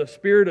of the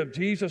Spirit of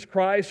Jesus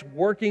Christ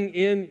working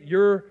in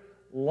your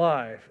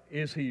life,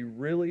 is He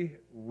really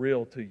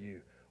real to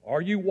you?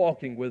 Are you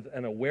walking with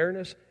an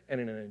awareness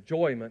and an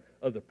enjoyment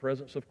of the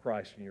presence of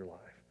Christ in your life?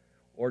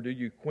 Or do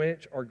you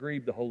quench or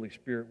grieve the Holy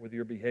Spirit with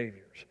your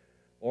behaviors?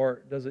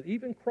 Or does it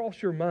even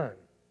cross your mind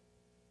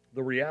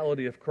the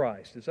reality of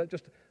Christ? Is that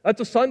that's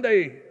a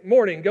Sunday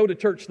morning go to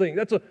church thing?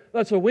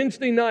 That's a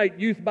Wednesday night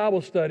youth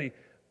Bible study.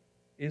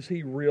 Is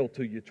He real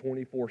to you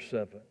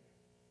 24/7? You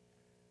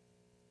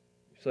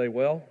say,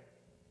 well,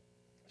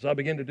 as I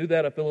begin to do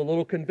that, I feel a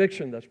little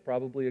conviction. That's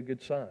probably a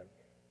good sign.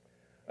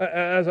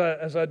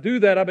 As I do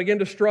that, I begin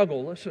to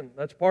struggle. Listen,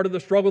 that's part of the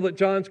struggle that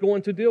John's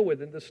going to deal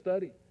with in this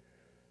study.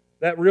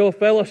 That real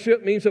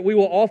fellowship means that we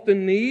will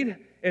often need,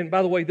 and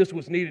by the way, this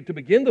was needed to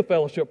begin the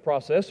fellowship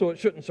process, so it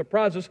shouldn't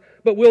surprise us,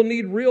 but we'll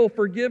need real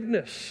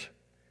forgiveness.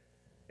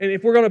 And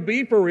if we're going to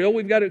be for real,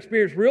 we've got to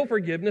experience real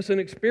forgiveness and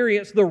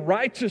experience the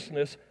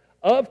righteousness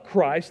of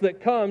Christ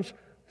that comes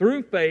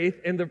through faith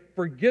and the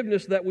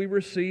forgiveness that we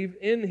receive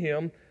in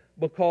Him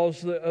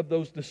because of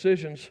those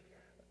decisions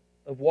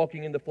of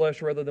walking in the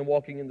flesh rather than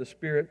walking in the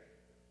Spirit.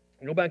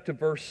 Go back to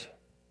verse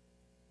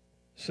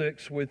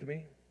 6 with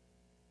me.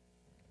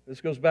 This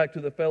goes back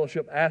to the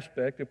fellowship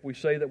aspect. If we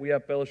say that we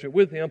have fellowship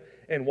with Him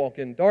and walk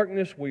in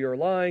darkness, we are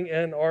lying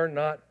and are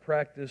not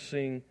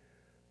practicing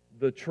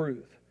the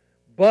truth.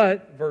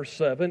 But, verse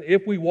 7,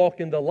 if we walk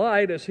in the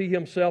light as He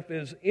Himself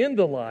is in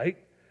the light,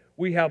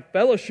 we have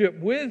fellowship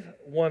with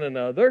one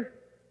another.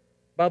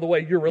 By the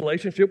way, your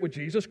relationship with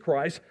Jesus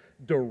Christ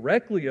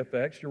directly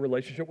affects your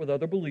relationship with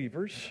other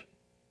believers.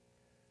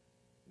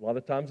 A lot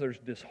of times there's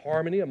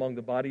disharmony among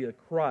the body of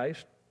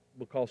Christ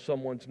because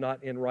someone's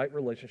not in right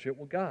relationship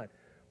with God.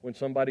 When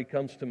somebody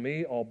comes to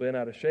me all bent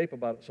out of shape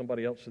about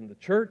somebody else in the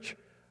church,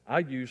 I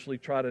usually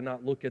try to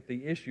not look at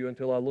the issue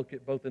until I look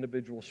at both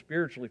individuals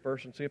spiritually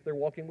first and see if they're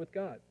walking with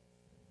God.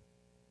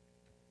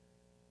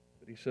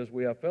 But he says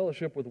we have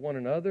fellowship with one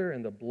another,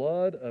 and the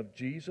blood of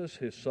Jesus,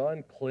 His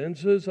Son,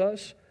 cleanses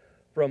us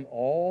from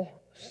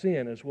all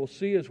sin. As we'll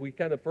see as we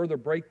kind of further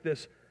break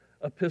this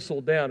epistle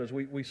down, as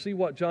we see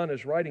what John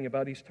is writing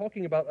about, he's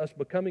talking about us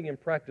becoming in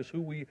practice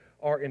who we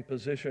are in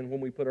position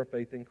when we put our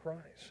faith in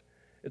Christ.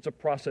 It's a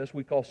process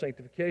we call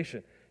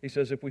sanctification. He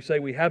says if we say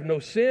we have no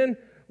sin,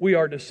 we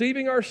are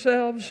deceiving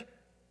ourselves,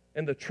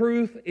 and the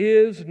truth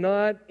is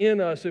not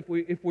in us. If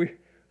we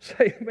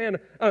say, man,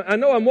 I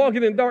know I'm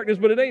walking in darkness,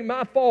 but it ain't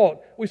my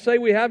fault. We say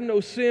we have no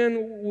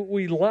sin,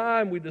 we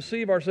lie, and we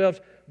deceive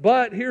ourselves.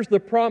 But here's the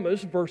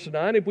promise, verse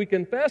 9, if we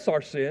confess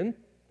our sin,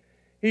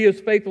 He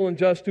is faithful and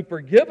just to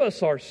forgive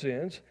us our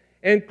sins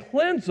and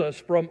cleanse us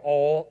from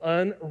all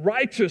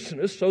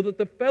unrighteousness so that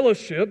the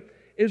fellowship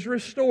is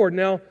restored.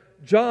 Now,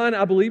 John,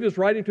 I believe, is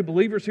writing to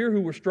believers here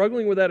who were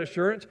struggling with that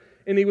assurance,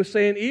 and he was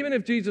saying, even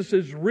if Jesus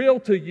is real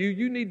to you,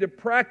 you need to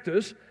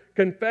practice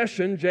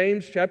confession,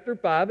 James chapter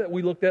 5, that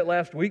we looked at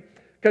last week,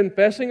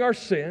 confessing our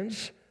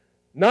sins,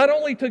 not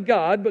only to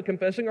God, but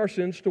confessing our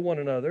sins to one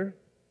another,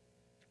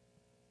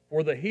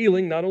 for the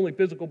healing, not only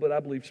physical, but I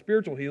believe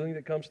spiritual healing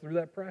that comes through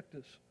that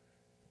practice.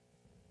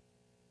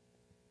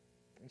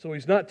 And so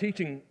he's not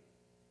teaching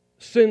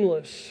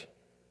sinless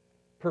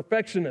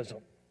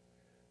perfectionism,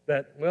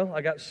 that, well,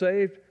 I got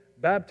saved,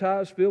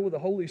 baptized, filled with the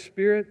Holy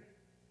Spirit,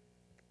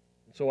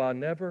 and so I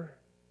never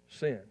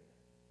sin.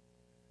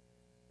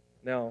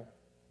 Now,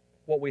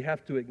 what we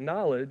have to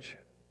acknowledge,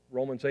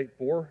 Romans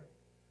 8:4,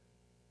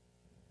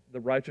 the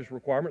righteous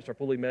requirements are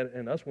fully met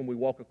in us when we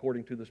walk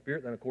according to the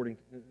Spirit and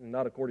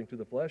not according to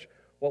the flesh.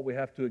 What we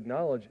have to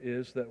acknowledge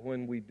is that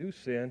when we do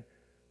sin,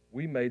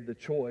 we made the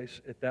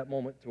choice at that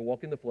moment to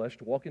walk in the flesh,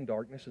 to walk in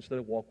darkness instead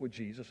of walk with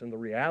Jesus and the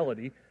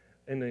reality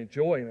and the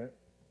enjoyment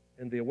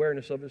and the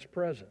awareness of His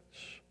presence.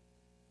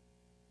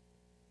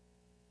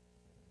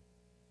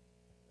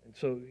 And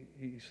so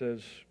he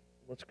says,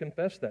 let's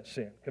confess that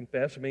sin.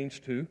 Confess means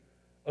to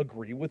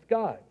agree with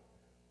God.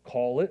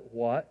 Call it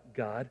what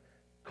God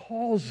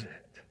calls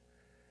it.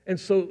 And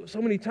so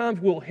many times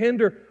we'll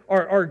hinder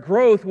our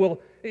growth.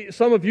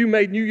 Some of you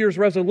made New Year's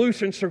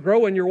resolutions to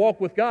grow in your walk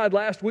with God.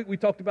 Last week we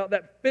talked about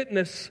that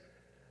fitness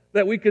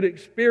that we could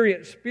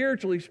experience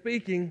spiritually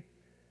speaking.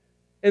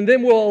 And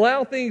then we'll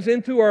allow things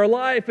into our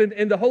life,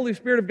 and the Holy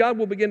Spirit of God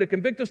will begin to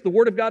convict us. The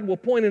Word of God will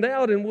point it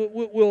out, and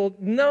we'll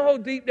know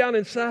deep down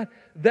inside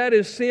that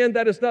is sin.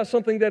 That is not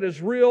something that is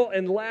real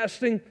and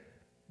lasting.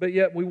 But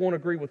yet we won't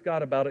agree with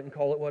God about it and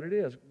call it what it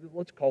is.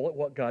 Let's call it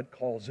what God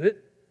calls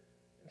it.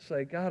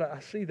 Say, God,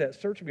 I see that.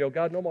 Search me, oh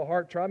God, know my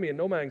heart, try me and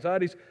know my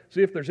anxieties.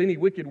 See if there's any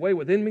wicked way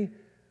within me.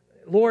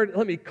 Lord,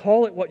 let me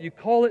call it what you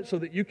call it so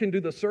that you can do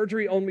the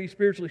surgery on me,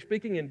 spiritually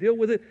speaking, and deal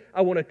with it.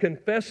 I want to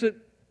confess it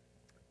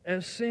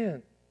as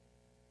sin.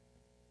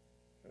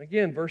 And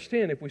again, verse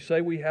 10, if we say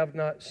we have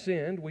not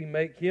sinned, we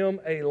make Him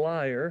a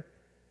liar,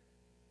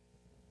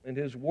 and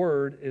His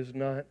word is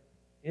not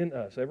in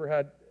us. Ever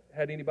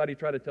had anybody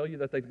try to tell you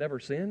that they've never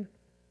sinned?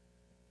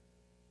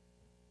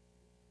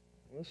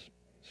 Well,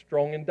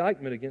 strong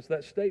indictment against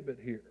that statement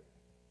here.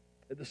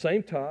 At the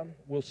same time,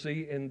 we'll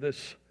see in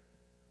this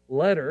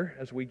letter,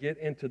 as we get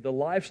into the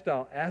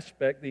lifestyle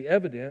aspect, the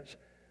evidence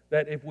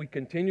that if we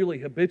continually,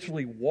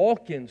 habitually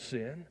walk in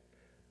sin,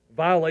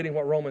 violating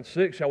what Romans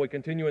 6, shall we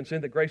continue in sin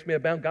that grace may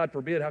abound? God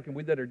forbid, how can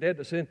we that are dead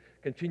to sin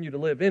continue to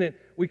live in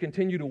it? We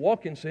continue to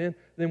walk in sin,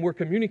 then we're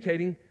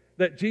communicating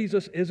that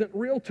Jesus isn't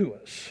real to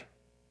us.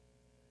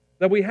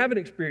 That we haven't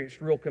experienced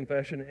real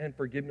confession and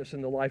forgiveness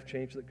and the life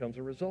change that comes as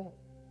a result.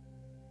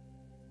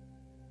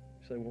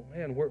 You say, well,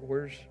 man,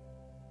 where's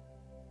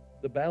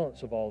the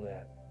balance of all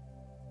that?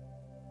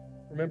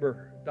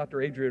 Remember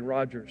Dr. Adrian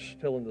Rogers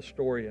telling the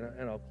story,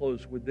 and I'll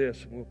close with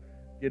this, and we'll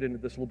get into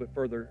this a little bit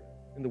further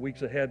in the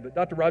weeks ahead. But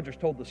Dr. Rogers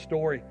told the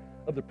story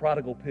of the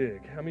prodigal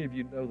pig. How many of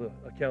you know the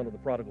account of the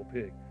prodigal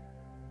pig?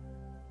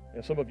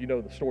 And some of you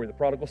know the story of the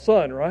prodigal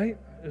son, right?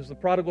 It was the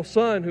prodigal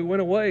son who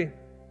went away.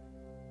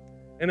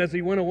 And as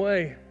he went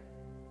away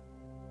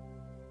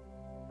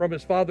from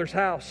his father's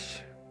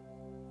house,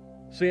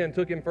 sin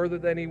took him further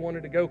than he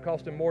wanted to go,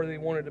 cost him more than he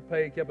wanted to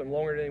pay, kept him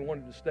longer than he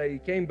wanted to stay. He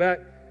came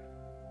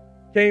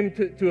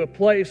to a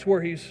place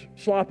where he's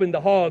slopping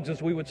the hogs,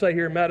 as we would say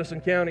here in Madison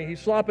County.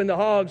 He's slopping the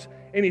hogs,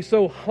 and he's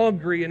so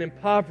hungry and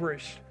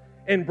impoverished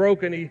and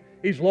broken,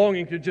 he's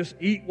longing to just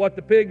eat what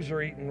the pigs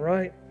are eating,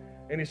 right?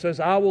 And he says,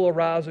 I will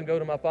arise and go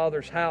to my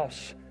father's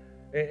house.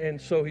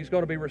 And so he's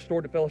going to be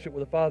restored to fellowship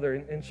with the Father.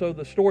 And so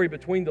the story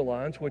between the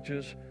lines, which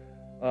is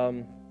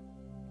not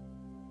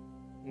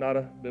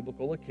a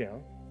biblical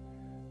account,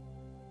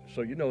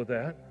 so you know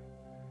that.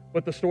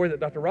 But the story that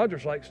Dr.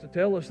 Rogers likes to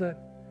tell is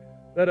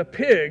that a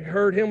pig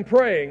heard him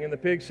praying, and the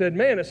pig said,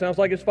 man, it sounds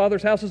like his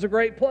father's house is a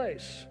great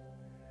place.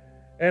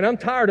 And I'm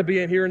tired of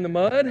being here in the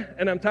mud,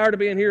 and I'm tired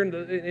of being here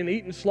in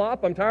eating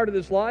slop. I'm tired of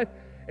this life,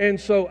 and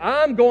so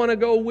I'm going to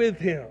go with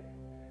him.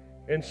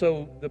 And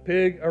so the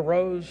pig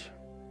arose,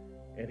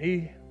 and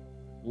he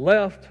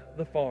left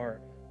the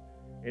farm,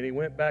 and he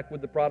went back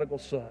with the prodigal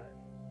son.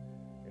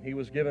 And he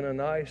was given a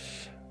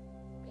nice,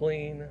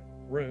 clean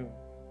room,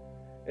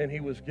 and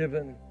he was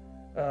given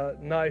a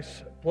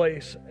nice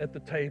place at the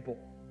table.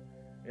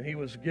 And he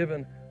was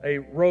given a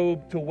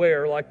robe to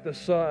wear like the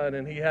son,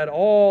 and he had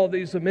all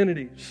these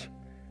amenities.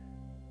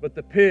 But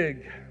the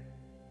pig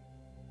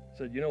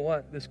said, you know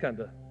what? This kind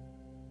of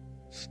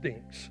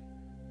stinks.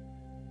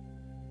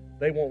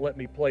 They won't let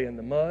me play in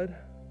the mud.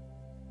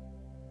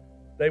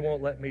 They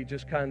won't let me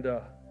just kind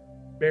of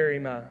bury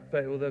my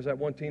face. Well, there's that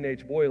one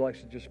teenage boy who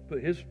likes to just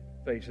put his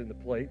face in the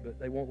plate, but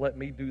they won't let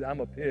me do that. I'm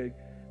a pig.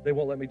 They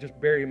won't let me just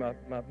bury my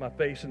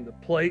face in the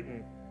plate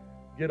and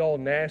get all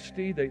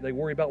nasty. They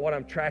worry about what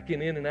I'm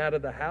tracking in and out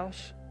of the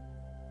house.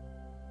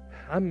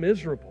 I'm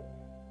miserable.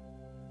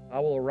 I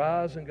will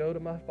arise and go to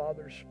my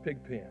father's pig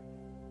pen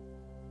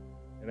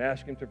and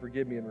ask him to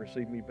forgive me and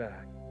receive me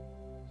back.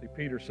 See,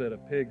 Peter said a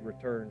pig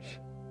returns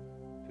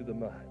to the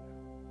mud.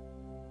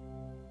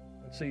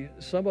 And see,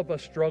 some of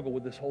us struggle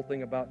with this whole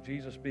thing about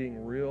Jesus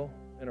being real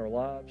in our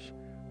lives,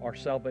 our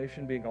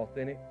salvation being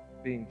authentic,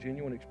 being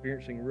genuine,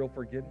 experiencing real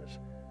forgiveness.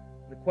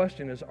 The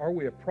question is, are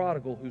we a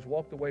prodigal who's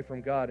walked away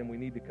from God and we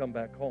need to come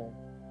back home?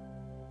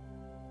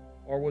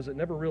 Or was it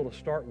never real to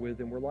start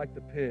with and we're like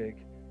the pig,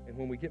 and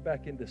when we get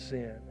back into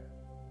sin?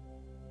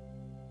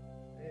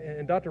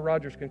 And Dr.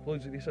 Rogers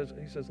concludes it. He says,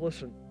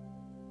 listen,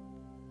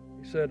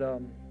 he said, a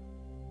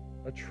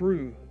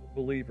true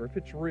believer, if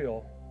it's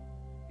real,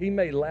 he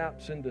may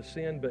lapse into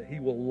sin, but he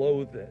will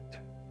loathe it.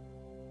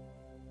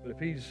 But if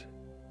he's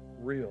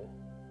real,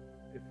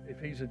 if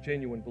he's a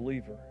genuine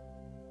believer.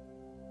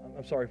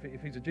 I'm sorry,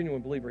 if he's a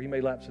genuine believer, he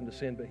may lapse into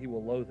sin, but he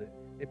will loathe it.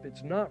 If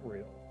it's not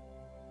real,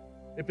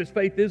 if his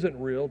faith isn't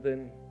real,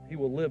 then he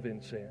will live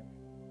in sin.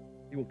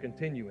 He will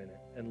continue in it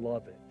and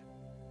love it.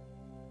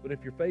 But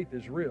if your faith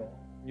is real,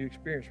 you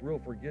experience real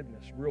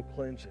forgiveness, real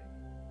cleansing,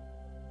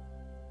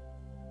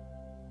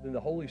 then the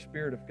Holy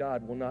Spirit of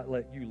God will not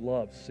let you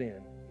love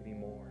sin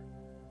anymore.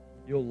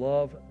 You'll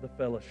love the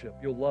fellowship.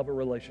 You'll love a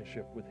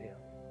relationship with Him.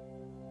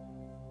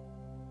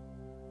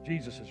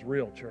 Jesus is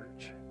real,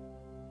 church.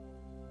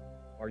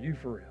 Are you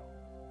for real?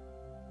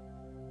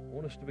 I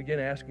want us to begin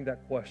asking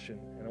that question,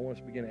 and I want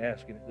us to begin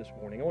asking it this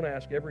morning. I want to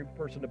ask every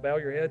person to bow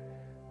your head,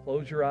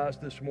 close your eyes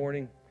this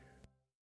morning.